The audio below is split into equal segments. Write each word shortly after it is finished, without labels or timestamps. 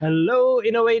Hello,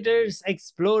 innovators,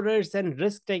 explorers, and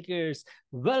risk takers.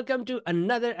 Welcome to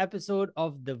another episode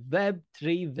of the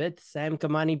Web3 with Sam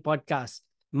Kamani podcast.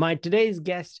 My today's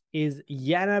guest is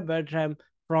Jana Bertram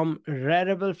from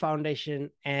Rarible Foundation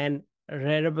and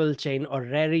Rarible Chain or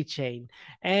Rari Chain.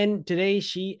 And today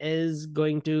she is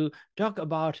going to talk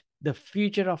about the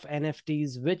future of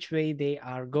NFTs, which way they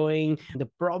are going, the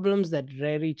problems that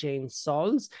Rari Chain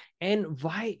solves, and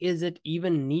why is it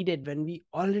even needed when we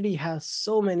already have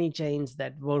so many chains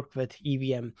that work with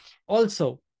EVM?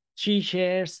 Also, she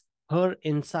shares her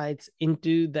insights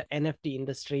into the NFT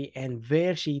industry and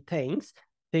where she thinks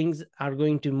things are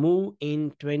going to move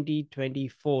in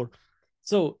 2024.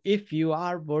 So, if you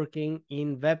are working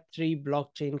in Web3,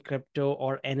 blockchain, crypto,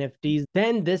 or NFTs,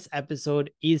 then this episode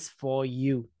is for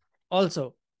you.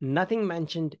 Also, nothing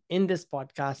mentioned in this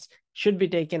podcast should be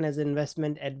taken as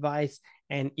investment advice.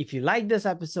 And if you like this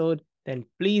episode, then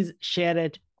please share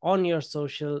it on your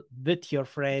social with your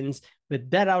friends.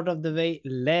 With that out of the way,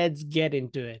 let's get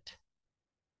into it.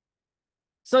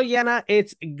 So, Yana,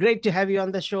 it's great to have you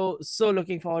on the show. So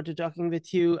looking forward to talking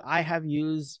with you. I have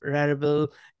used Rarible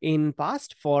in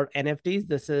past for NFTs.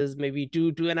 This is maybe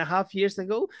 2.5 years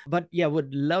ago. But yeah,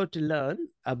 would love to learn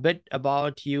a bit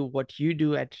about you, what you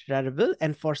do at Rarible.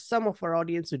 And for some of our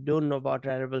audience who don't know about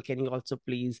Rarible, can you also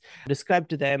please describe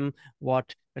to them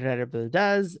what Rarible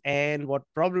does and what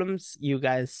problems you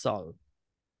guys solve?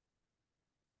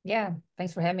 Yeah,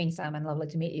 thanks for having me, Simon. Lovely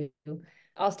to meet you.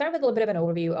 I'll start with a little bit of an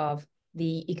overview of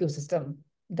the ecosystem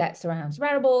that surrounds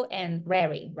Rarible and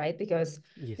Rari, right? Because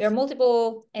there are Yes.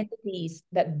 multiple entities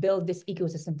that build this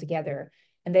ecosystem together,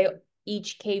 and they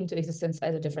each came to existence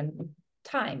at a different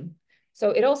time.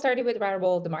 So it all started with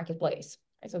Rarible, the marketplace.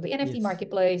 Right? So the NFT Yes.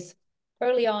 marketplace,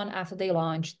 early on after they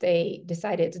launched, they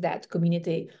decided that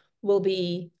community will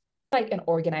be like an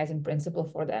organizing principle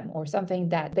for them or something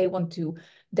that they want to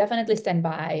definitely stand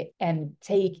by and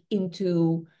take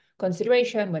into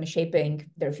consideration when shaping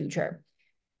their future.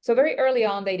 So very early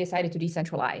on, they decided to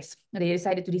decentralize. They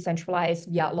decided to decentralize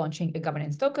via launching a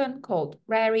governance token called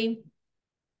Rari.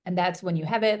 And that's when you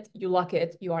have it, you lock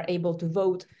it, you are able to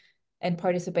vote and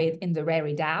participate in the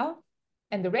Rari DAO.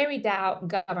 And the Rari DAO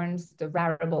governs the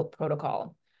Rarible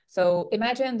protocol. So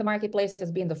imagine the marketplace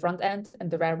as being the front end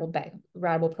and the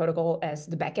Rarible protocol as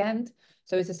the back end.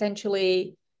 So it's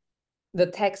essentially the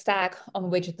tech stack on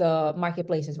which the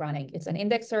marketplace is running. It's an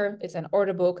indexer, it's an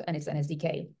order book, and it's an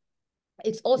SDK.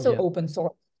 It's also Yeah. open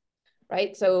source,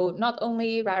 right? So not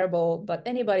only Rarible, but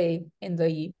anybody in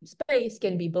the space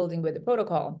can be building with the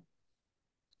protocol.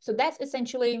 So that's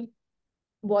essentially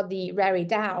what the Rari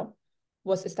DAO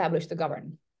was established to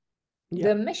govern. Yeah.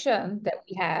 The mission that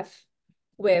we have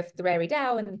with the Rari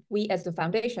DAO, and we as the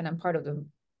foundation, I'm part of the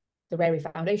Rari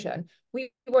Foundation,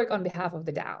 we work on behalf of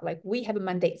the DAO. Like we have a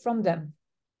mandate from them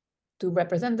to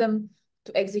represent them,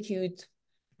 to execute,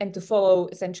 and to follow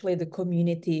essentially the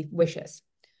community wishes.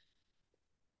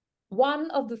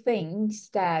 One of the things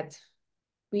that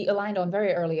we aligned on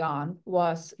very early on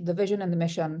was the vision and the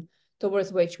mission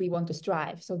towards which we want to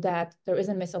strive so that there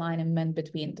isn't misalignment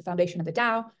between the foundation and the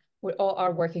DAO. We all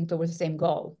are working towards the same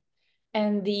goal.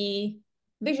 And the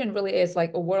vision really is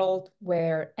like a world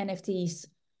where NFTs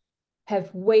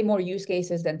have way more use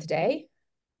cases than today,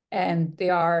 and they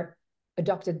are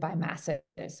adopted by masses,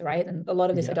 right? And a lot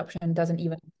of this Yeah. adoption doesn't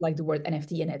even like the word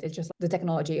NFT in it. It's just the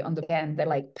technology on the end that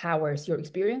like powers your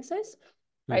experiences,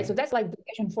 right? So Mhm. that's like the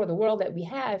vision for the world that we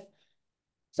have.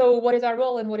 So what is our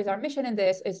role and what is our mission in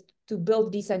this is to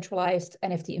build decentralized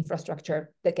NFT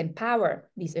infrastructure that can power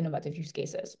these innovative use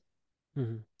cases.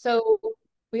 Mhm. So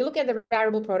we look at the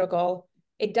Rarible protocol.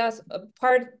 It does a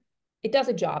part, it does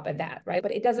a job at that, right?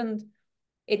 But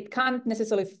it can't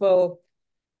necessarily fulfill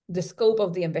the scope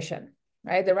of the ambition,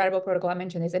 right? The Rarible protocol I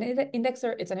mentioned is an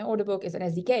indexer, it's an order book, it's an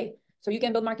SDK. So you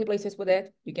can build marketplaces with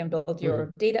it. You can build Mhm.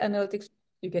 your data analytics.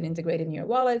 You can integrate in your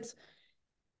wallets.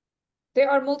 There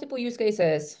are multiple use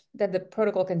cases that the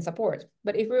protocol can support.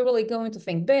 But if we're really going to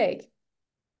think big,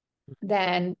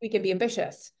 then we can be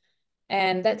ambitious.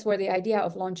 And that's where the idea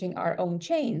of launching our own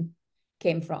chain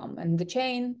came from. And the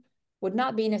chain would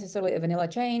not be necessarily a vanilla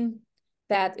chain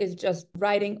that is just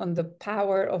riding on the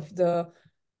power of the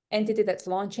entity that's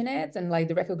launching it and like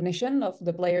the recognition of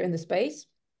the player in the space,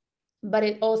 but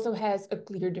it also has a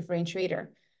clear differentiator.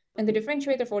 And the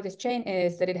differentiator for this chain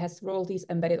is that it has royalties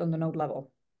embedded on the node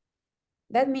level.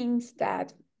 That means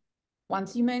that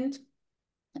once you mint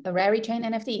a Rari chain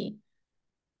NFT,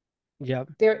 Yeah.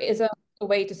 there is a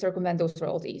way to circumvent those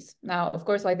royalties. Now, of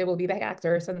course, like there will be back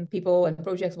actors and people and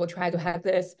projects will try to hack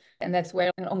this, and that's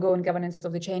where an ongoing governance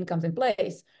of the chain comes in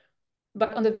place.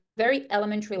 But on the very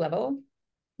elementary level,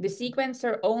 The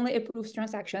sequencer only approves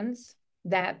transactions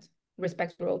that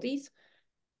respect royalties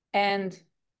and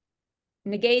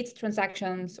negates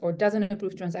transactions or doesn't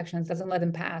approve transactions, doesn't let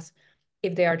them pass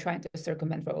if they are trying to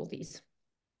circumvent royalties.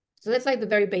 So that's like the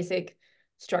very basic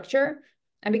structure.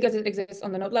 And because it exists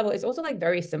on the node level, it's also like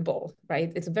very simple,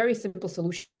 right? It's a very simple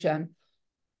solution.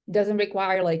 Doesn't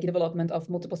require like development of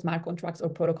multiple smart contracts or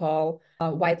protocol,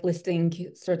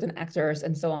 whitelisting certain actors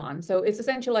and so on. So it's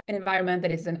essentially an environment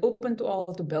that is then open to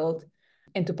all to build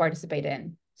and to participate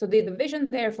in. So the vision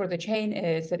there for the chain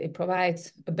is that it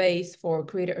provides a base for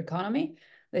creator economy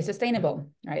that's sustainable,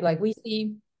 right? Like we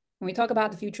see, when we talk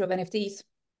about the future of NFTs,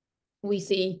 we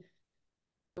see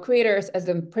creators as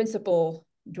the principal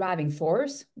driving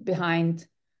force behind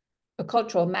a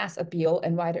cultural mass appeal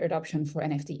and wider adoption for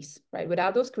NFTs, right?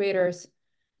 Without those creators,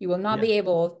 you will not be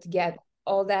able to get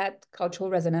all that cultural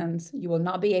resonance. You will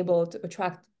not be able to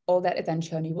attract all that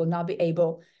attention. You will not be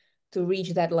able to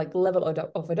reach that like level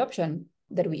of adoption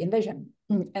that we envision.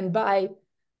 And by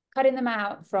cutting them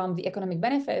out from the economic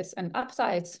benefits and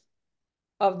upsides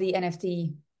of the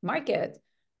NFT market,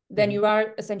 then you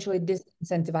are essentially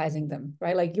disincentivizing them,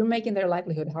 right? Like you're making their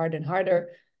livelihood harder and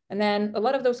harder. And then a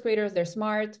lot of those creators, they're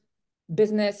smart,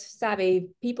 business savvy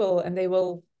people, and they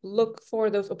will look for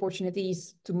those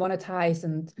opportunities to monetize,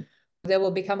 and they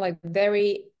will become like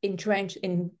very entrenched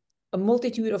in a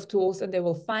multitude of tools, and they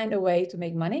will find a way to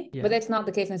make money. But that's not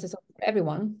the case necessarily for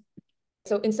everyone.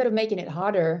 So instead of making it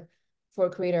harder for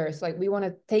creators, like we want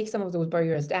to take some of those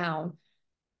barriers down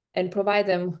and provide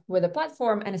them with a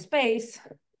platform and a space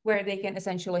where they can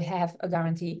essentially have a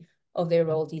guarantee of their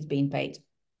royalties being paid.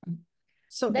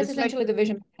 So that's essentially like, the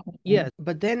vision. Yeah,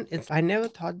 but then I never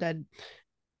thought that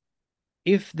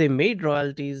if they made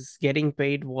royalties, getting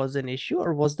paid was an issue,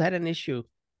 or was that an issue?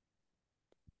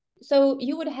 So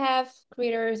you would have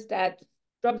creators that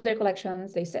drop their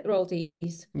collections, they set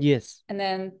royalties. Yes. And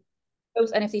then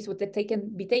those NFTs would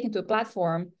be taken to a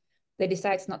platform that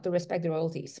decides not to respect the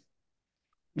royalties.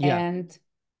 Yeah. And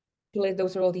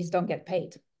those royalties don't get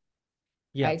paid.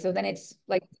 Yeah. Right. So then it's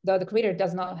like the creator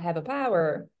does not have a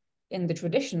power in the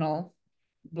traditional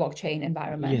blockchain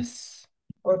environment. Yes.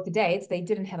 Or to date, they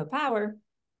didn't have a power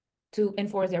to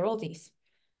enforce their royalties.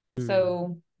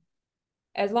 So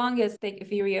as long as take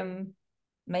Ethereum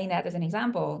mainnet as an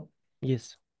example,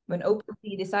 Yes. when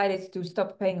OpenSea decided to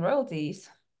stop paying royalties,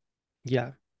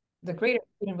 Yeah. the creator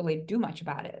didn't really do much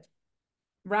about it.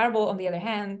 Rarible, on the other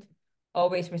hand,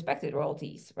 always respected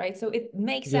royalties, right? So it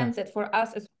makes sense that for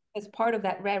us as part of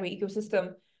that Rari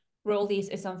ecosystem, royalties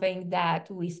is something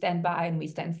that we stand by and we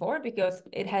stand for because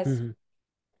it has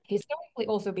historically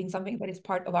also been something that is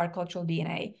part of our cultural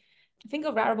DNA. Think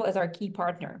of Rarible as our key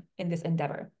partner in this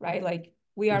endeavor, right? Like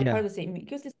we are part of the same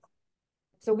ecosystem.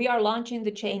 So we are launching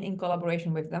the chain in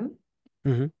collaboration with them.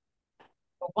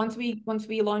 Once we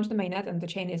launch the mainnet, and the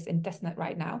chain is in testnet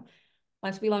right now,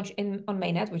 once we launch on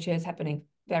mainnet, which is happening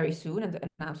very soon, and the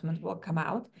announcement will come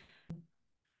out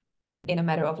in a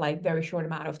matter of like very short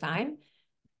amount of time,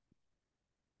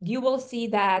 you will see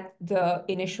that the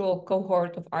initial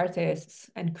cohort of artists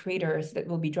and creators that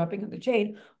will be dropping on the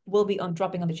chain will be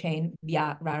dropping on the chain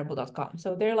via rarible.com.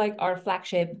 So they're like our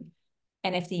flagship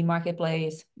NFT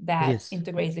marketplace that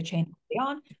integrates the chain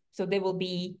on. So they will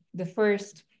be the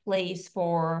first place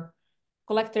for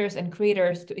collectors and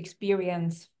creators to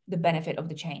experience the benefit of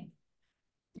the chain.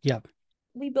 Yep.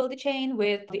 We build the chain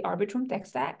with the Arbitrum tech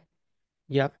stack.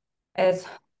 Yep. As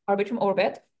Arbitrum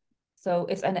Orbit. So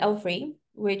it's an L3,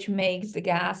 which makes the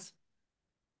gas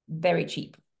very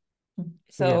cheap.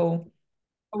 So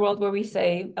a world where we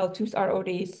say L2s are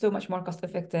already so much more cost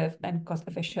effective and cost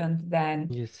efficient than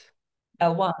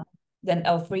L1, then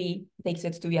L3 takes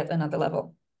it to yet another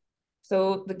level.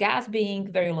 So the gas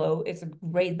being very low is a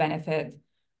great benefit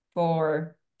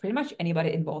for pretty much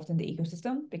anybody involved in the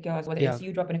ecosystem, because whether it's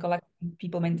you dropping a collection,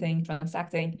 people minting,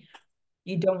 transacting,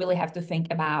 you don't really have to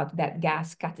think about that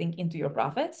gas cutting into your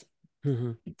profits.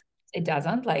 It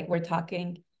doesn't. Like we're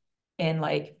talking in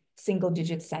like single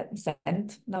digit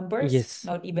cent numbers,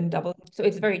 not even double. So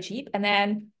it's very cheap. And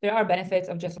then there are benefits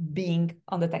of just being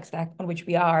on the tech stack on which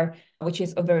we are, which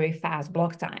is a very fast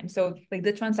block time. So like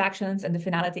the transactions and the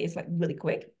finality is like really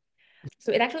quick.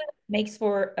 So it actually makes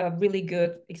for a really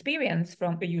good experience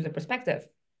from a user perspective,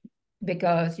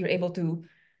 because you're able to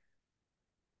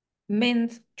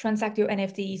mint, transact your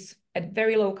NFTs at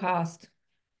very low cost,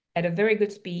 at a very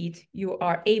good speed. You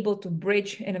are able to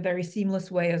bridge in a very seamless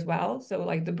way as well. So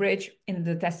like the bridge in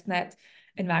the testnet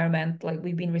environment, like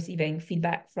we've been receiving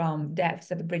feedback from devs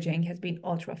that the bridging has been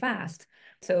ultra fast.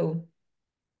 So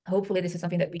hopefully this is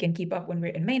something that we can keep up when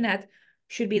we're in mainnet.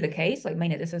 Should be the case. Like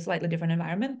mainnet is a slightly different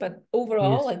environment, but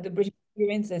overall, like the bridging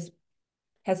experiences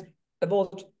has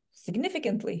evolved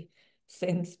significantly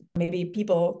since maybe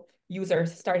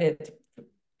users started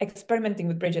experimenting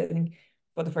with bridging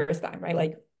for the first time, right?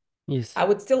 Like Yes. I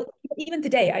would still, even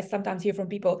today, I sometimes hear from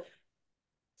people,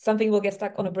 something will get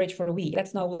stuck on a bridge for a week.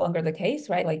 That's no longer the case,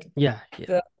 right? Like Yeah.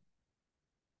 Yeah.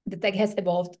 the tech has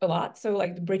evolved a lot. So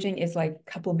like the bridging is like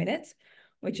a couple minutes,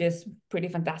 which is pretty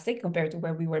fantastic compared to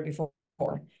where we were before.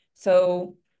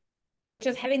 So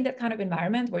just having that kind of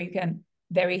environment where you can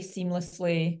very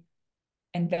seamlessly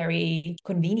and very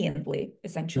conveniently Mm-hmm.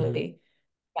 essentially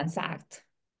transact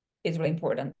is really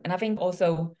important. And I think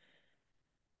also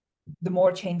the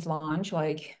more chains launch,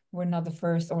 like we're not the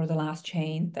first or the last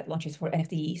chain that launches for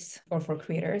NFTs or for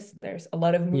creators. There's a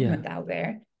lot of Yeah. movement out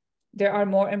there. There are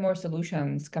more and more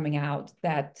solutions coming out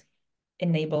that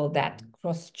enable that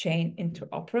cross-chain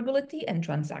interoperability and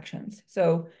transactions.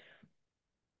 So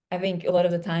I think a lot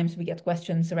of the times we get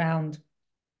questions around,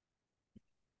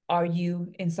 are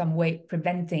you in some way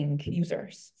preventing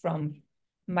users from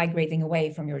migrating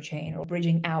away from your chain or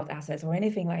bridging out assets or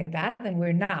anything like that? And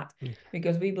we're not, Yeah.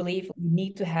 because we believe you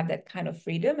need to have that kind of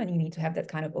freedom and you need to have that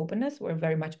kind of openness. We're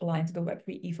very much aligned to the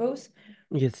Web3 ethos.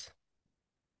 Yes.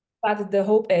 But the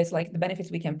hope is like the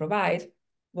benefits we can provide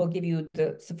will give you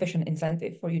the sufficient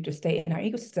incentive for you to stay in our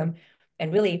ecosystem.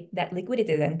 And really that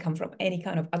liquidity then come from any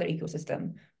kind of other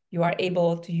ecosystem. You are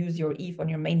able to use your ETH on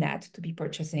your mainnet to be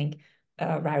purchasing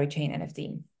Rari chain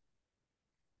NFT.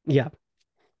 Yeah.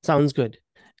 Sounds good.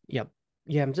 Yep.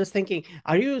 Yeah, I'm just thinking,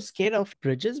 are you scared of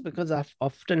bridges? Because I've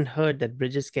often heard that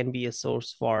bridges can be a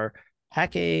source for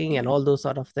hacking and all those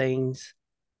sort of things.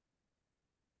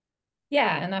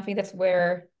 Yeah, and I think that's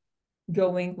where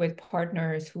going with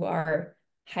partners who are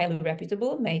highly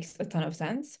reputable makes a ton of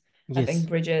sense. I think Yes.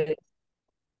 Bridget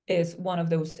is one of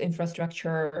those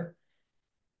infrastructure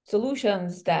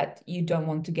solutions that you don't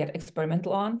want to get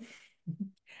experimental on.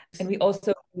 And we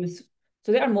also use,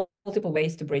 so there are multiple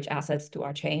ways to bridge assets to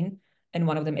our chain. And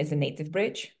one of them is a native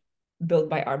bridge built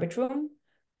by Arbitrum.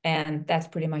 And that's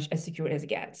pretty much as secure as it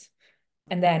gets.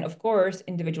 And then, of course,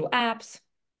 individual apps,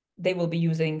 they will be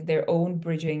using their own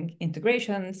bridging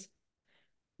integrations.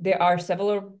 There are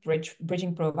several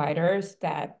bridging providers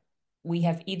that we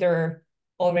have either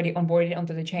already onboarded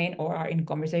onto the chain or are in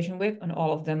conversation with, and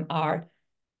all of them are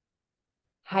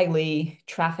highly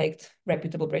trafficked,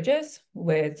 reputable bridges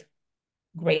with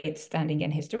great standing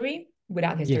and history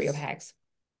without history of Yes. hacks.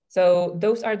 So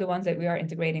those are the ones that we are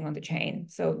integrating on the chain.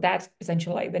 So that's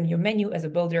essentially like then your menu as a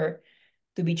builder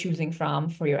to be choosing from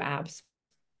for your apps.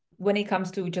 When it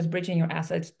comes to just bridging your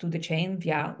assets to the chain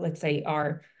via, let's say,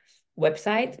 our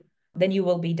website, then you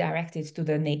will be directed to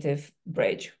the native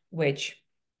bridge, which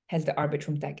has the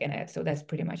Arbitrum tech in it. So that's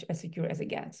pretty much as secure as it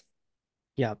gets.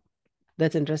 Yeah.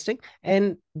 That's interesting.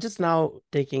 And just now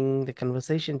taking the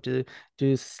conversation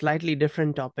to slightly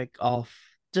different topic of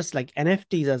just like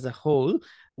NFTs as a whole,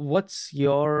 what's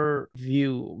your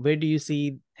view? Where do you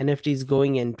see NFTs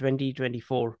going in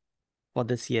 2024 for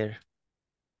this year?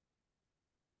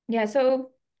 Yeah,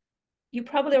 so you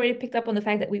probably already picked up on the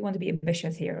fact that we want to be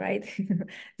ambitious here, right?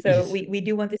 So Yes. we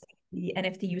do want to see the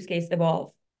NFT use case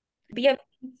evolve. BFTs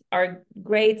are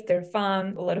great, they're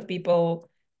fun. A lot of people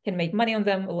can make money on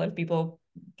them. A lot of people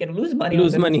can lose money on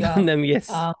Lose them as money on well. them, yes.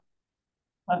 Um,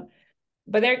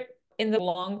 but they're in the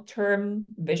long-term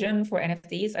vision for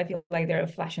NFTs, I feel like they're a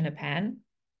flash in a pan,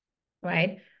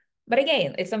 right? But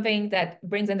again, it's something that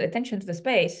brings in the attention to the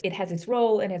space. It has its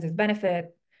role, it has its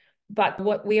benefit. But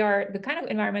the kind of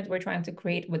environment we're trying to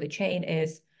create with the chain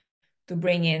is to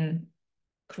bring in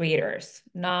creators,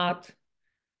 not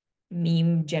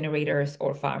meme generators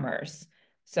or farmers.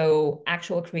 So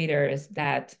actual creators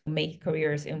that make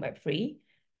careers in Web3.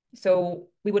 So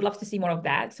we would love to see more of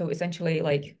that. So essentially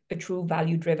like a true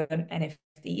value-driven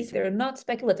NFTs. They're not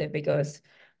speculative because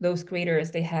those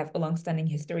creators, they have a long-standing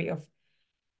history of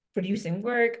producing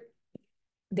work.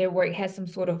 Their work has some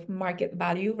sort of market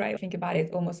value, right? Think about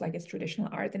it almost like it's traditional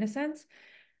art in a sense.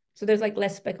 So there's like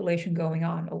less speculation going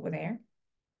on over there.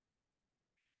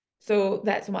 So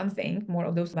that's one thing, more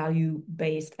of those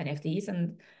value-based NFTs.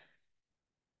 And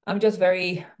I'm just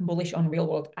very bullish on real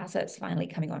world assets finally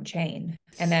coming on chain.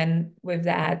 And then with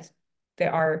that,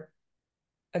 there are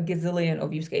a gazillion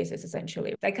of use cases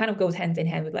essentially. That kind of goes hand in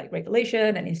hand with like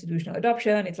regulation and institutional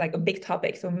adoption. It's like a big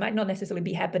topic. So it might not necessarily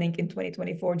be happening in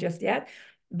 2024 just yet,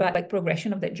 but like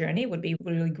progression of that journey would be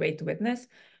really great to witness.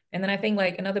 And then I think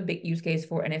like another big use case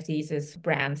for NFTs is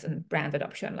brands and brand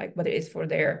adoption, like whether it's for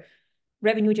their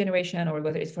revenue generation or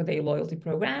whether it's for their loyalty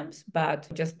programs, but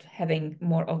just having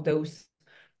more of those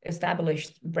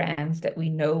established brands that we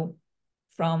know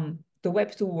from the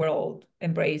Web2 world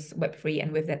embrace Web3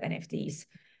 and with that NFTs.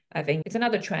 I think it's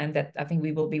another trend that I think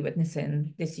we will be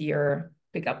witnessing this year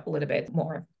pick up a little bit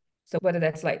more. So whether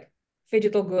that's like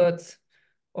digital goods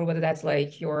or whether that's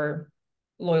like your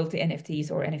loyalty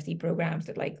NFTs or NFT programs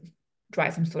that like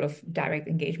drive some sort of direct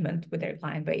engagement with their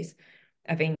client base.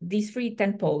 I think these three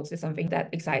tentpoles is something that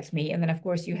excites me. And then, of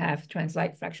course, you have trends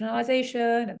like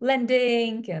fractionalization,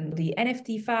 lending, and the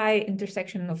NFT-fi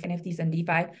intersection of NFTs and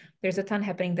DeFi. There's a ton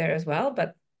happening there as well. But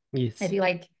I Yes. feel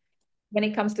like when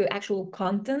it comes to actual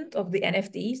content of the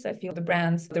NFTs, I feel the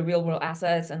brands, the real world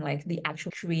assets, and like the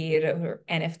actual creator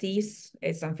NFTs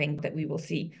is something that we will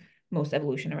see most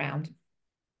evolution around.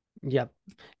 Yep.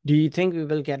 Do you think we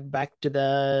will get back to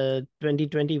the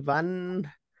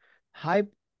 2021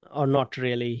 hype or not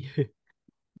really?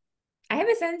 I have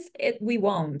a sense we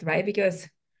won't, right? Because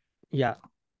Yeah.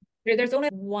 there's only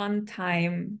one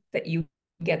time that you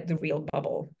get the real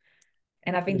bubble.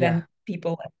 And I think Yeah. then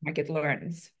people at the market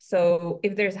learns. So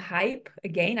if there's hype,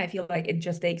 again, I feel like it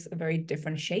just takes a very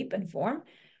different shape and form.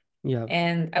 Yeah.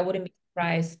 And I wouldn't be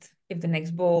surprised if the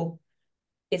next bull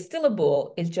is still a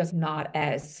bull, it's just not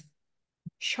as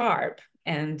sharp.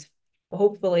 And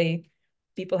hopefully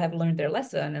people have learned their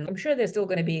lesson. And I'm sure there's still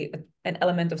going to be an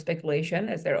element of speculation,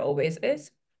 as there always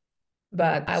is.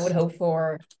 But I would Yes. hope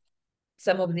for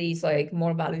some of these like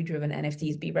more value-driven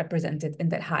NFTs be represented in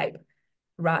that hype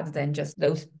rather than just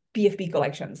those PFP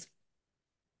collections.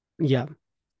 Yeah.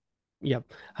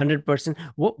 Yep, 100%.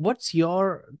 What's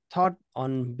your thought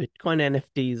on Bitcoin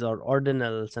NFTs or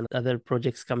ordinals and other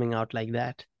projects coming out like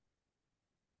that?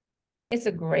 It's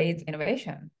a great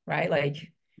innovation, right?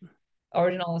 Like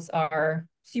ordinals are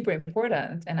super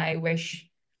important, and I wish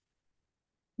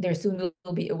there soon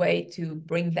will be a way to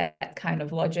bring that kind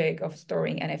of logic of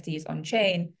storing NFTs on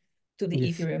chain to the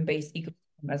Yes. Ethereum-based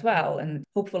ecosystem as well. And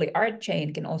hopefully our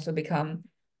chain can also become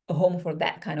a home for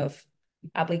that kind of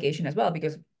application as well,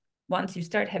 because once you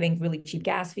start having really cheap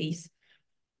gas fees,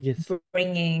 Yes.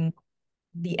 bringing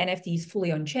the NFTs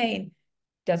fully on chain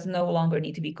does no longer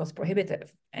need to be cost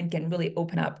prohibitive and can really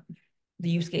open up the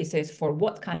use cases for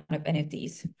what kind of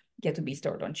NFTs get to be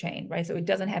stored on chain, right? So it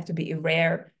doesn't have to be a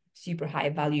rare, super high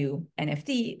value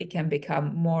NFT. It can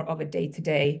become more of a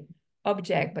day-to-day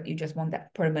object, but you just want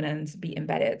that permanence be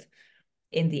embedded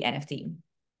in the NFT.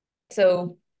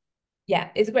 So yeah,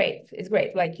 it's great. It's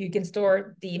great. Like you can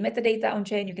store the metadata on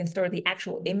chain, you can store the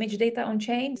actual image data on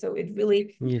chain. So it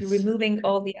really, you're Yes. removing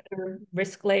all the other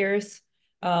risk layers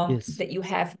Yes. that you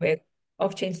have with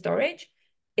off-chain storage.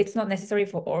 It's not necessary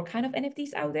for all kind of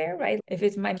NFTs out there, right? If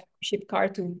it's my membership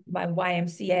card to my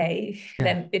YMCA, Yeah.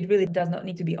 then it really does not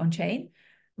need to be on chain.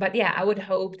 But yeah, I would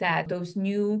hope that those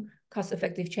new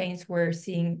cost-effective chains we're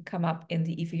seeing come up in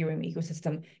the Ethereum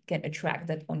ecosystem can attract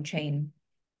that on-chain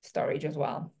storage as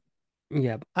well.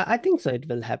 Yeah, I think so. It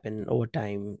will happen over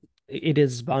time. It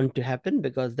is bound to happen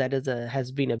because that is a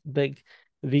has been a big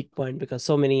weak point because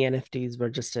so many NFTs were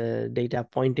just data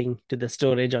pointing to the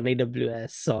storage on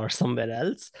AWS or somewhere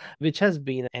else, which has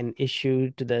been an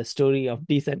issue to the story of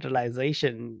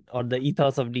decentralization or the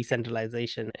ethos of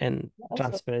decentralization and Also,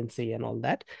 transparency and all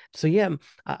that. So yeah,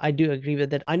 I do agree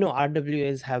with that. I know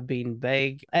RWAs have been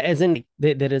big, as in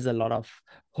there is a lot of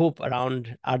hope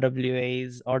around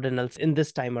RWAs, ordinals in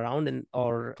this time around,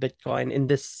 or Bitcoin in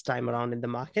this time around in the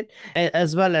market,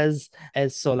 as well as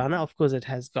Solana. Of course, it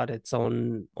has got its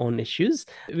own issues,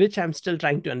 which I'm still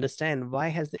trying to understand. Why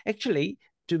has actually,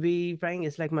 to be frank,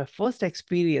 it's like my first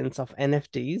experience of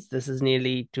NFTs. This is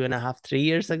nearly 2.5, 3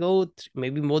 years ago,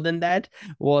 maybe more than that.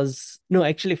 Was no,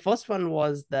 actually, first one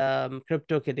was the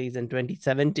CryptoKitties in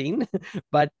 2017,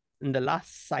 but in the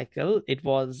last cycle, it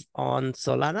was on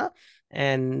Solana,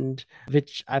 and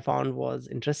which I found was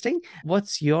interesting.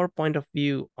 What's your point of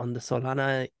view on the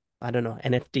Solana, I don't know,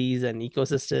 NFTs and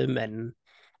ecosystem and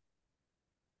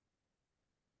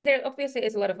there obviously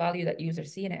is a lot of value that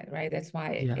users see in it, right? yeah,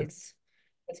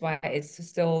 That's why it's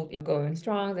still going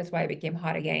strong. That's why it became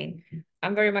hot again.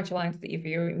 I'm very much aligned to the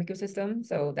Ethereum ecosystem,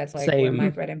 so that's like where my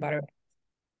same. bread and butter.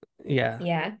 Yeah.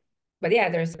 Yeah, but yeah,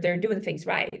 they're doing things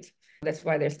right. That's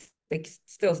why they're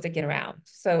still sticking around.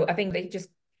 So I think they just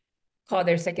caught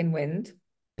their second wind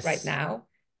right Yes. now.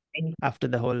 And, After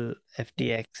the whole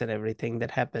FTX and everything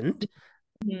that happened.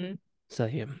 Mhm, So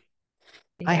yeah.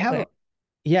 I have exactly.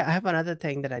 Yeah, I have another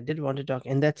thing that I did want to talk,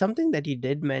 and that's something that you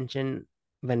did mention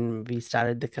when we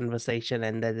started the conversation,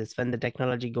 and that is when the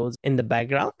technology goes in the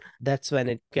background, that's when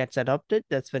it gets adopted.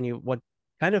 That's when what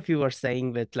kind of you were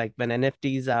saying with like when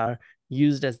NFTs are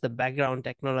used as the background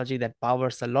technology that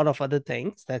powers a lot of other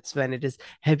things, that's when it is.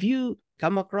 Have you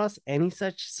come across any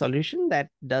such solution that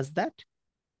does that?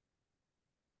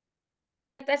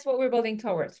 That's what we're building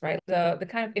towards, right? The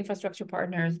kind of infrastructure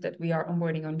partners that we are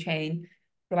onboarding on chain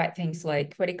provide things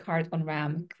like credit card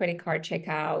on-ramp, credit card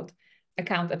checkout,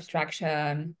 account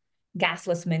abstraction,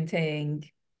 gasless minting.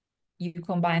 You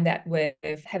combine that with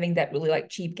having that really like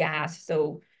cheap gas.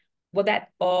 So what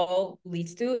that all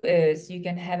leads to is you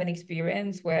can have an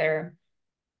experience where,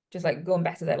 just like going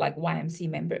back to that like Yeah.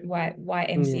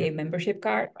 YMCA membership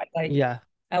card, right? Like Yeah.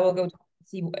 I will go to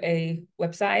see a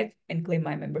website and claim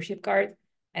my membership card,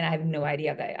 and I have no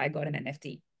idea that I got an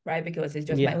NFT, right? Because it's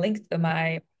just my Yeah. link,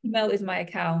 my email is my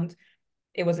account.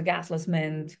 It was a gasless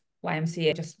mint.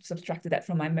 YMCA just subtracted that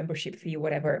from my membership fee,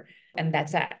 whatever, and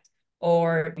that's that.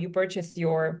 Or you purchase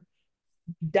your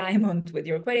diamond with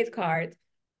your credit card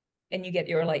and you get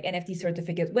your like NFT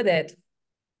certificate with it.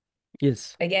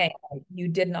 Yes. Again, you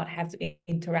did not have to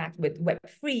interact with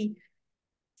Web3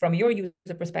 from your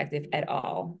user perspective at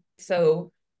all.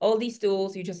 So all these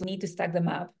tools, you just need to stack them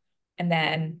up. And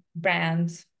then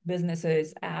brands,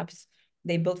 businesses, apps,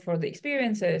 they build for the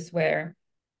experiences where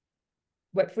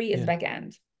Web3 is Yeah.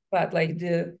 backend, but like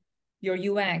your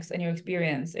UX and your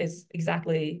experience is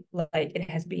exactly like it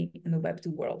has been in the Web2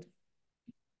 world.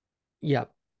 Yeah.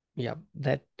 Yeah.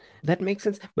 That makes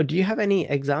sense. But do you have any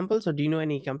examples, or do you know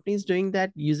any companies doing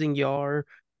that using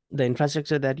the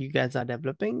infrastructure that you guys are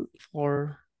developing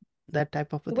for that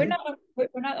type of a We're thing? not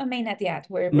we're not on mainnet yet.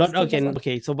 We're Not still just okay. on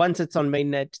Okay. So once it's on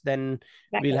mainnet, then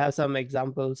we'll exactly. have some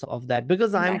examples of that,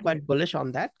 because I'm Exactly. quite bullish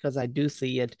on that, because I do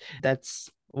see it.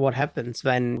 That's what happens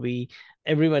when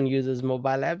everyone uses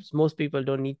mobile apps. Most people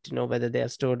don't need to know whether they are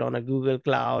stored on a Google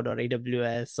Cloud or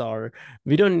AWS, or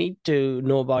we don't need to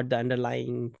know about the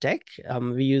underlying tech.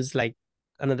 We use like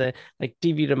another, like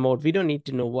TV remote. We don't need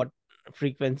to know what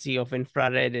frequency of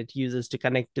infrared it uses to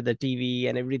connect to the TV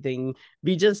and everything.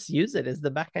 We just use it as the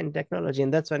backend technology,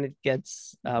 and that's when it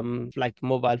gets like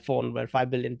mobile phone, where 5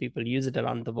 billion people use it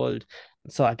around the world.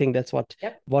 So I think that's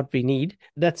Yep. what we need.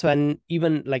 That's when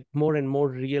even like more and more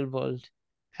real world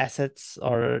assets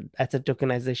or asset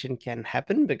tokenization can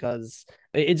happen, because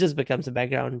it just becomes a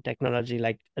background technology,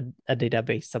 like a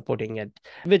database supporting it,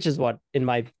 which is what, in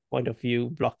my point of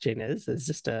view, blockchain is. It's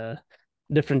just a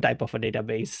different type of a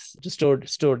database to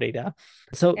store data.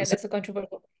 So, And that's a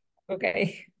controversial.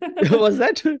 Okay. was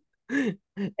that?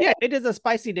 Yeah, it is a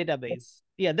spicy database.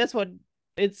 Yeah, that's what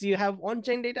it's. You have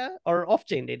on-chain data or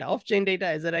off-chain data. Off-chain data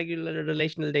is a regular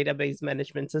relational database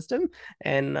management system,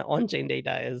 and on-chain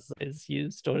data is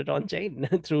you store it on-chain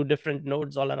through different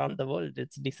nodes all around the world.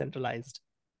 It's decentralized.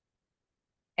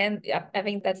 And yeah, I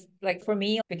think that's like for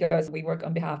me, because we work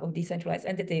on behalf of decentralized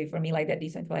entity, for me, like that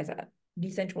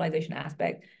decentralization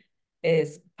aspect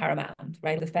is paramount,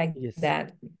 right? The fact Yes.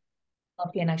 that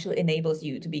blockchain actually enables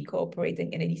you to be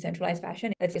cooperating in a decentralized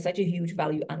fashion, that's such a huge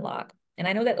value unlock. And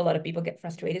I know that a lot of people get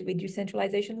frustrated with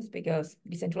decentralization because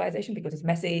it's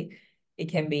messy,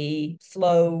 it can be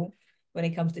slow when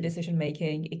it comes to decision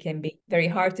making, it can be very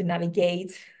hard to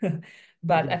navigate.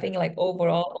 But I Yeah. think like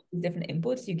overall, different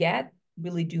inputs you get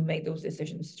really do make those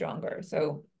decisions stronger.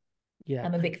 So Yeah.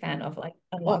 I'm a big fan of like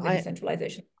Oh, unlock the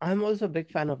decentralization. I'm also a big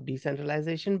fan of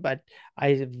decentralization, but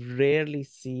I rarely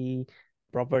see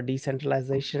proper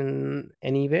decentralization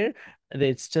anywhere.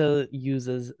 It still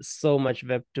uses so much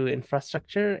Web2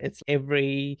 infrastructure. It's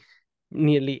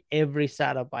nearly every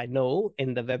startup I know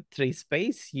in the Web3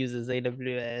 space uses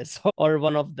AWS or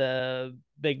one of the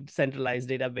big centralized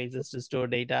databases to store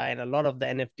data. And a lot of the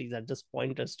NFTs are just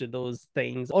pointers to those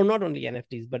things, or not only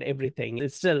NFTs, but everything.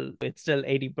 It's still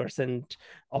 80%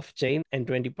 off chain and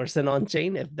 20% on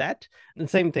chain, if that. The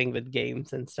same thing with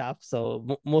games and stuff.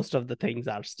 So most of the things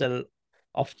are still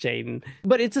off chain,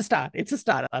 but it's a start.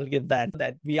 I'll give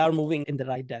that we are moving in the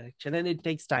right direction, and it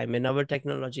takes time, and our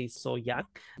technology is so young.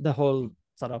 The whole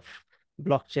sort of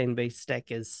blockchain based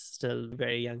tech is still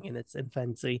very young in its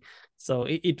infancy, so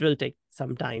it will take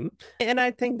some time. And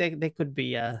I think there could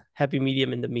be a happy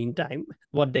medium in the meantime,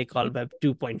 what they call Web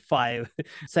 2.5,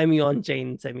 semi on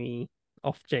chain, semi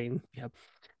off chain. Yeah.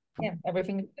 Yeah,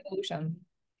 everything is evolution.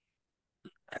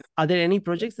 Are there any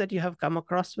projects that you have come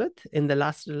across with in the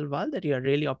last little while that you are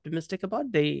really optimistic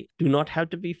about? They do not have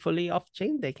to be fully off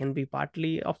chain, they can be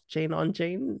partly off chain, on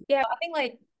chain. Yeah, I think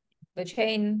like the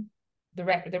chain, the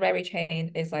Rari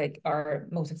chain is like our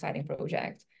most exciting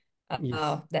project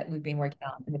Yes. that we've been working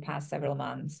on in the past several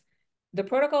months. The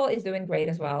protocol is doing great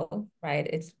as well, right?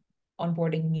 It's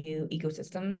onboarding new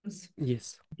ecosystems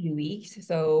Yes. a few weeks.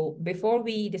 So before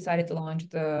we decided to launch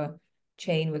the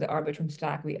chain with the Arbitrum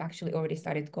stack, we actually already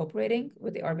started cooperating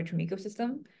with the Arbitrum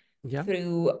ecosystem Yeah.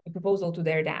 through a proposal to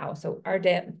their DAO. So our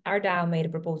DAO made a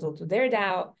proposal to their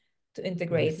DAO to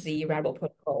integrate Yes. the Rarible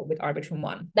protocol with Arbitrum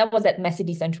 1. That was that messy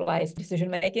decentralized decision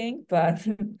making, but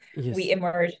we Yes.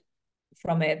 emerged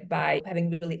from it by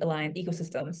having really aligned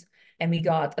ecosystems. And we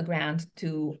got a grant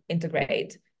to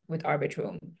integrate with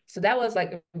Arbitrum. So that was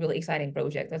like a really exciting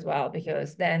project as well,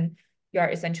 because then you're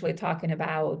essentially talking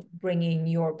about bringing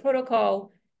your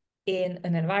protocol in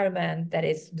an environment that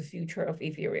is the future of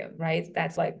Ethereum, right?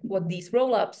 That's like what these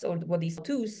rollups or what these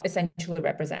tools essentially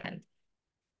represent.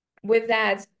 With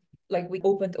that, like we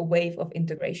opened a wave of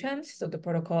integrations. So the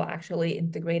protocol actually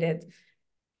integrated,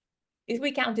 if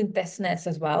we count in testnets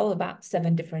as well, about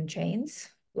 7 different chains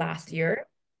last year.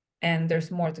 And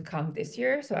there's more to come this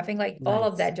year. So I think like all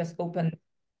of Nice. that just opened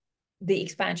the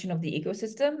expansion of the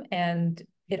ecosystem. And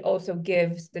it also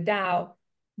gives the DAO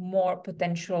more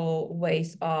potential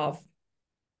ways of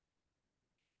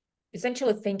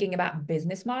essentially thinking about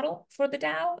business model for the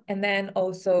DAO, and then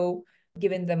also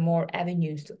giving them more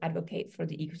avenues to advocate for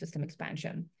the ecosystem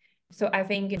expansion. So I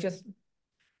think just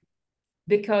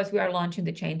because we are launching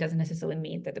the chain doesn't necessarily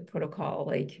mean that the protocol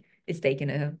like is taking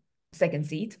a second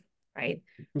seat, right?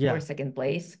 Or Yeah. second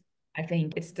place. I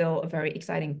think it's still a very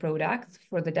exciting product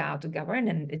for the DAO to govern,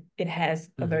 and it has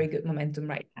a very good momentum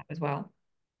right now as well.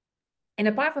 And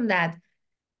apart from that,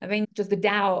 I think just the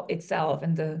DAO itself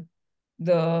and the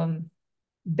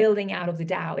building out of the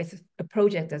DAO is a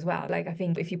project as well. Like I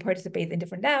think if you participate in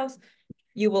different DAOs,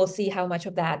 you will see how much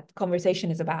of that conversation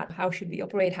is about how should we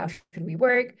operate, how should we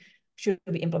work, should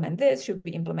we implement this, should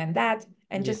we implement that,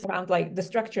 and just around like the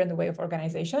structure and the way of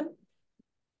organization.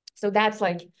 So that's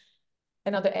like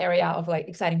another area of like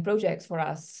exciting projects for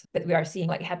us that we are seeing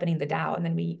like happening in the DAO, and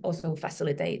then we also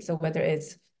facilitate. So whether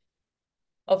it's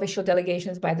official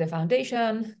delegations by the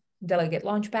foundation, delegate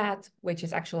launchpad, which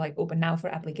is actually like open now for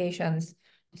applications.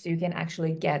 So you can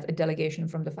actually get a delegation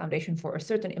from the foundation for a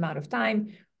certain amount of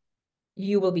time.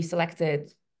 You will be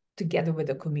selected together with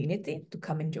the community to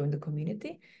come and join the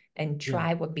community and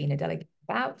try what being a delegate is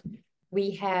about.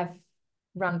 We have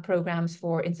run programs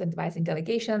for incentivizing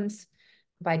delegations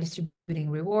by distributing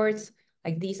rewards.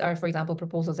 Like these are, for example,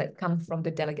 proposals that come from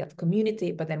the delegate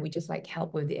community, but then we just like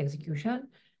help with the execution.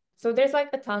 So there's like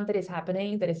a ton that is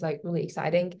happening that is like really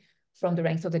exciting from the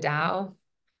ranks of the DAO.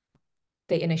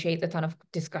 They initiate a ton of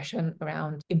discussion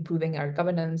around improving our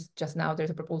governance. Just now, there's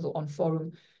a proposal on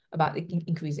forum about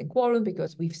increasing quorum,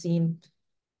 because we've seen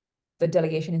the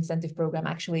delegation incentive program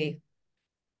actually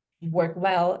work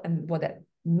well. And what that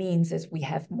means is we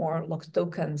have more locked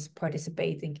tokens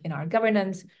participating in our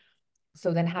governance.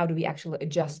 So then how do we actually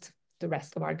adjust the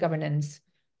rest of our governance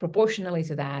proportionally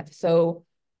to that? So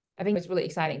I think it's really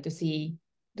exciting to see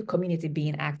the community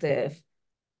being active,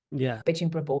 pitching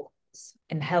proposals,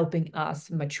 and helping us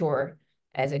mature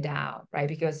as a DAO, right?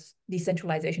 Because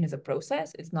decentralization is a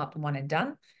process. It's not one and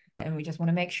done. And we just want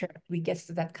to make sure we get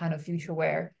to that kind of future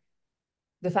where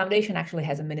the foundation actually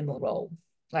has a minimal role,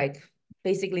 like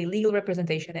basically legal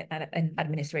representation and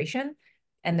administration.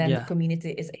 And then the community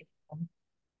is able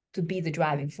to be the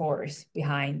driving force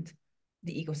behind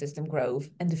the ecosystem growth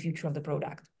and the future of the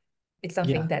product. It's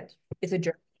something that is a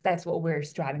journey. That's what we're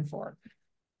striving for.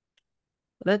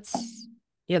 That's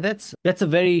a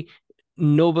very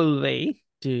noble way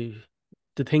to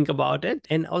think about it,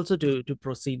 and also to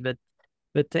proceed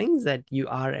with things that you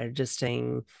are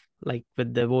adjusting, like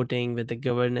with the voting, with the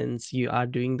governance, you are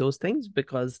doing those things.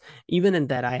 Because even in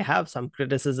that, I have some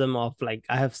criticism of, like,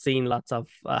 I have seen lots of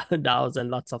DAOs and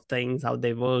lots of things, how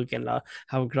they work, and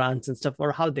how grants and stuff,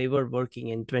 or how they were working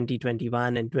in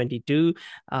 2021 and 22.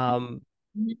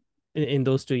 In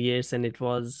those 2 years, and it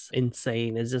was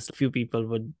insane. It's just a few people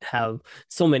would have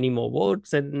so many more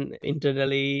votes and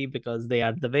internally, because they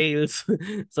are the whales.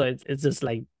 So it's just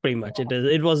like pretty much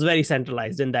it was very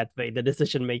centralized in that way. The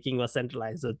decision making was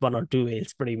centralized with 1 or 2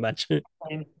 whales pretty much.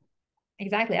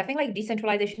 Exactly. I think like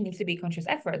decentralization needs to be a conscious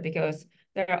effort, because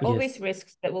there are always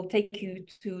risks that will take you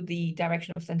to the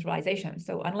direction of centralization.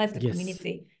 So unless the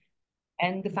community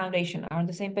and the foundation are on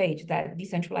the same page that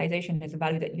decentralization is a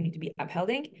value that you need to be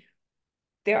upholding,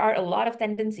 there are a lot of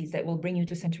tendencies that will bring you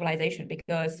to centralization,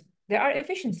 because there are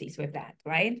efficiencies with that,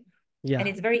 right? And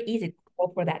it's very easy to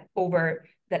go for that over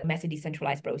that messy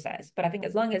decentralized process. But I think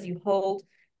as long as you hold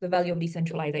the value of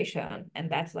decentralization, and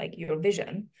that's like your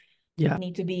vision, you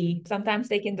need to be sometimes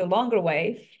taking the longer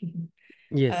way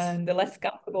and the less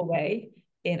comfortable way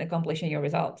in accomplishing your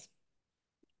results.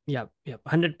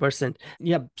 100%.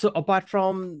 So apart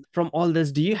from all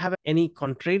this, do you have any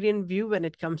contrarian view when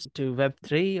it comes to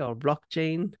Web3 or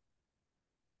blockchain?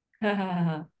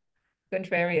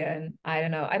 Contrarian, I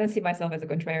don't know. I don't see myself as a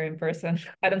contrarian person.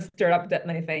 I don't stir up that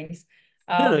many things.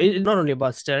 No, it's not only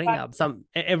about stirring up.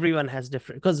 Everyone has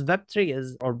different, because Web3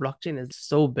 is, or blockchain is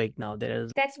so big now.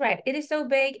 That's right. It is so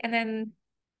big, and then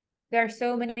there are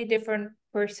so many different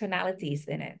personalities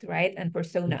in it, right? And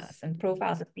personas Yes. and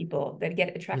profiles of people that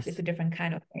get attracted Yes. to different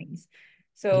kind of things. Yeah.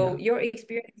 So your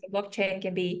experience of blockchain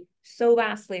can be so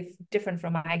vastly different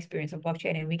from my experience of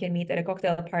blockchain. And we can meet at a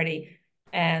cocktail party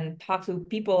and talk to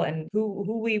people, and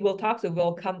who we will talk to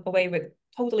will come away with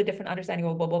totally different understanding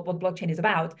of what blockchain is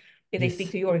about if they speak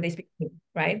Yes. to you or if they speak to me,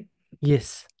 right?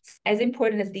 Yes. As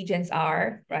important as degens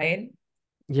are, right?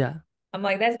 Yeah. I'm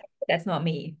like, that's not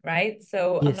me, right?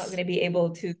 So I'm not going Yes. to be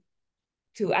able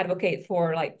to advocate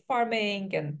for like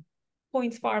farming and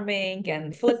points farming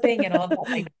and flipping and all that.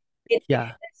 Like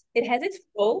Yeah. it has its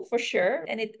role for sure.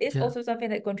 And it is Yeah. also something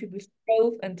that contributes to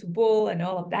growth and to bull and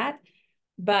all of that.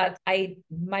 But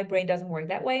my brain doesn't work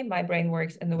that way. My brain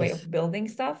works in the way Yes. of building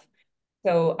stuff.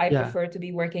 So I Yeah. prefer to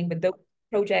be working with those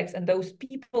projects and those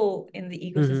people in the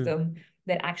Mm-hmm. ecosystem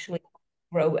that actually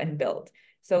grow and build.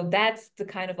 So that's the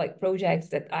kind of like projects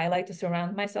that I like to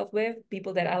surround myself with,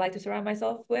 people that I like to surround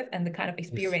myself with, and the kind of Yes.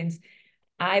 experience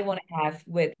I want to have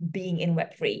with being in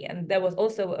Web3. And that was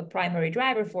also a primary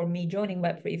driver for me joining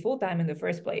Web3 full time in the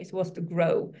first place, was to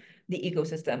grow the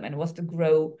ecosystem and was to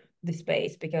grow the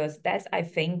space. Because that's, I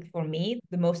think, for me,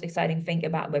 the most exciting thing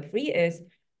about Web3 is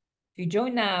if you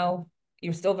join now,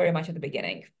 you're still very much at the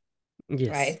beginning, Yes.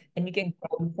 right? And you can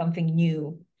grow something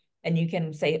new and you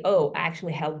can say, oh, I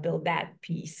actually helped build that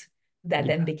piece that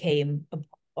then Yeah. became a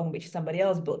on which somebody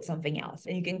else built something else.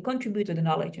 And you can contribute to the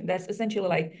knowledge. And that's essentially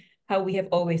like how we have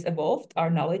always evolved our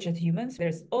knowledge as humans.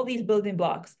 There's all these building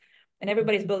blocks and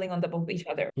everybody's building on top of each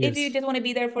other. If you Yes. just want to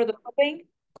be there for the thing,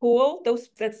 cool.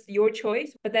 That's your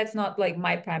choice, but that's not like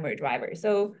my primary driver.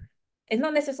 So it's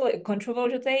not necessarily a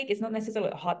controversial take. It's not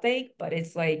necessarily a hot take, but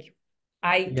it's like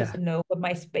I just Yeah. know what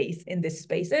my space in this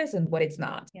space is and what it's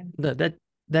not. Yeah.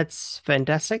 That's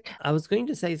fantastic. I was going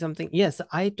to say something. Yes,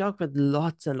 I talk with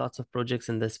lots and lots of projects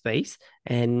in this space,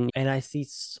 and I see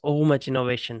so much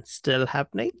innovation still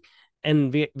happening,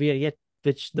 and we are yet,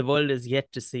 which the world is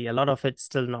yet to see. A lot of it's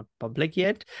still not public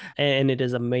yet, and it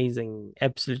is amazing,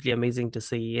 absolutely amazing to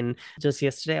see. And just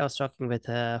yesterday, I was talking with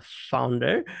a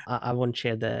founder. I won't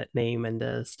share the name and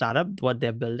the startup, what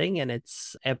they're building, and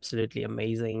it's absolutely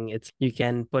amazing. It's you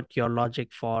can put your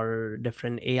logic for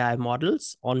different AI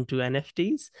models onto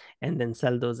NFTs and then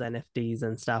sell those NFTs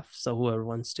and stuff. So whoever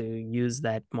wants to use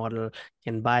that model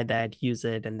can buy that, use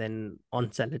it, and then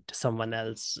on sell it to someone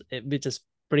else, which is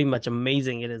pretty much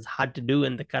amazing. It is hard to do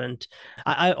in the current.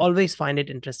 I always find it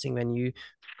interesting when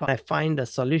I find a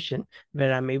solution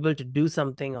where I'm able to do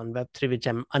something on Web3 which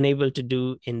I'm unable to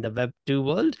do in the Web2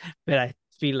 world, where I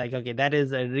feel like, okay, that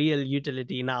is a real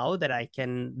utility now that I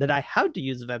have to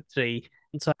use Web3.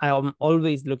 And so I am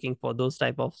always looking for those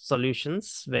type of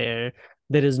solutions where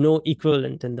there is no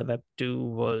equivalent in the Web2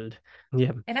 world.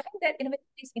 Yeah. And I think that innovation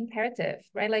is imperative,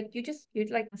 right? Like you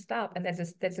like stop, and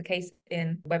that's the case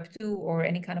in Web2 or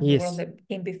any kind of the world Yes. that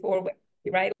came before Web,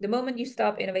 right? The moment you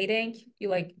stop innovating, you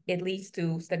like it leads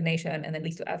to stagnation and it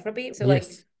leads to atrophy. So like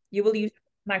Yes. you will use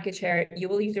market share, you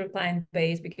will use your client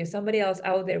base because somebody else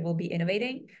out there will be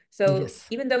innovating. So Yes.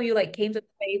 even though you like came to the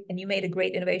space and you made a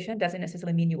great innovation, doesn't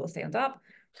necessarily mean you will stay on top.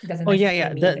 Doesn't Oh yeah,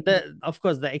 necessarily yeah. mean The of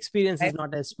course the experience is right?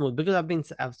 not as smooth because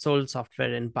I've sold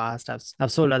software in past.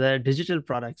 I've sold other digital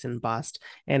products in past,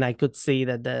 and I could see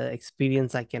that the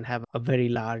experience I can have a very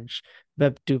large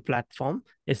Web2 platform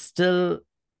is still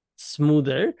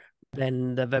smoother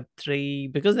than the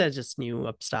Web3 because they're just new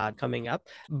upstart coming up.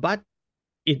 But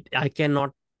I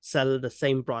cannot sell the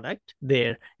same product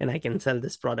there and I can sell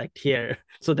this product here.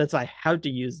 So that's why I have to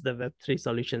use the Web3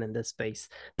 solution in this space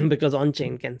because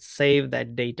on-chain can save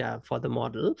that data for the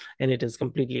model and it is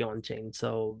completely on-chain.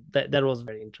 So that was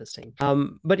very interesting.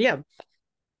 But yeah,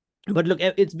 but look,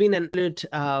 it's been an absolute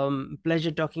pleasure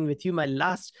talking with you. My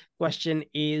last question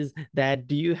is that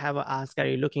do you have a ask? Are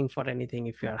you looking for anything?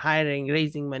 If you're hiring,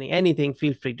 raising money, anything,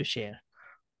 feel free to share.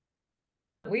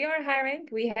 We are hiring.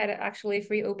 We had actually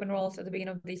 3 open roles at the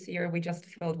beginning of this year. We just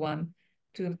filled one.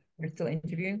 2 we're still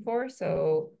interviewing for.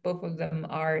 So both of them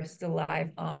are still live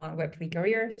on Web3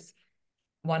 Careers.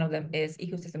 One of them is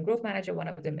Ecosystem Growth Manager. One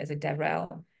of them is a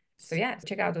DevRel. So yeah,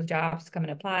 check out those jobs, come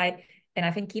and apply. And I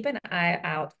think keep an eye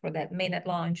out for that mainnet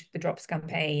launch, the drops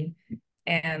campaign,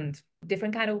 and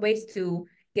different kind of ways to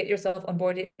get yourself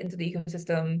onboarded into the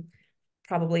ecosystem,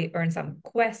 probably earn some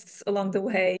quests along the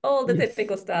way, all the Yes.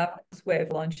 typical stuff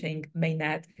with launching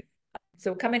mainnet.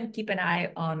 So come and keep an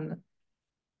eye on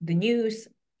the news.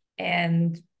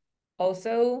 And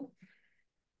also,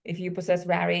 if you possess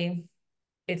Rari,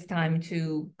 it's time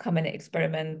to come and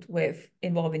experiment with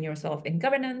involving yourself in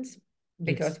governance, Yes.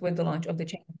 because with the launch of the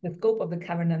chain, the scope of the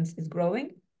governance is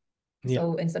growing. Yeah.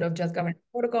 So instead of just governing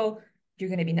protocol, you're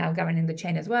going to be now governing the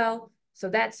chain as well. So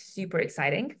that's super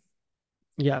exciting.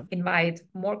 invite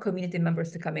more community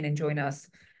members to come in and join us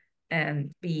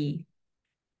and be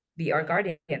our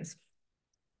guardians.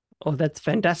 Oh, that's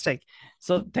fantastic.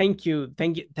 So thank you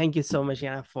so much,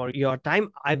 Jana, for your time.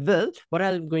 What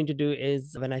I'm going to do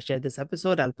is when I share this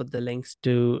episode, I'll put the links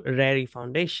to Rari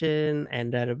Foundation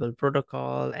and Rarible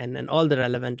Protocol and all the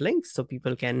relevant links so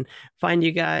people can find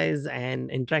you guys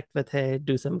and interact with it,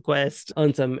 do some quests,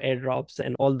 earn some airdrops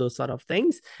and all those sort of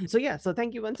things. So yeah, so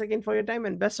thank you once again for your time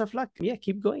and best of luck. Yeah,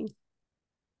 keep going.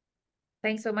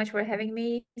 Thanks so much for having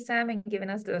me, Sam, and giving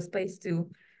us the space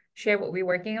to share what we're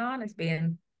working on. It's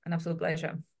been an absolute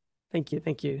pleasure. Thank you.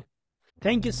 Thank you.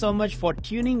 Thank you so much for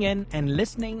tuning in and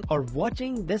listening or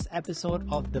watching this episode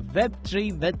of the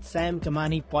Web3 with Sam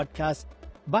Kamani podcast.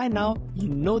 By now, you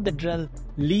know the drill.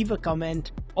 Leave a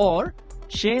comment or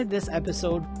share this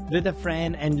episode with a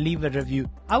friend and leave a review.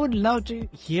 I would love to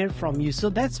hear from you.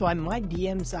 So that's why my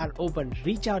DMs are open.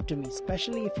 Reach out to me,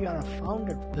 especially if you are a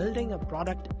founder building a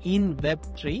product in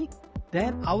Web3.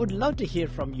 Then I would love to hear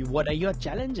from you. What are your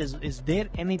challenges? Is there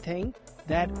anything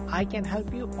that I can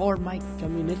help you or my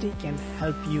community can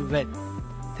help you with?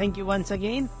 Thank you once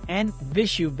again and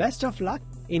wish you best of luck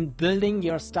in building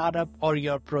your startup or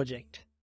your project.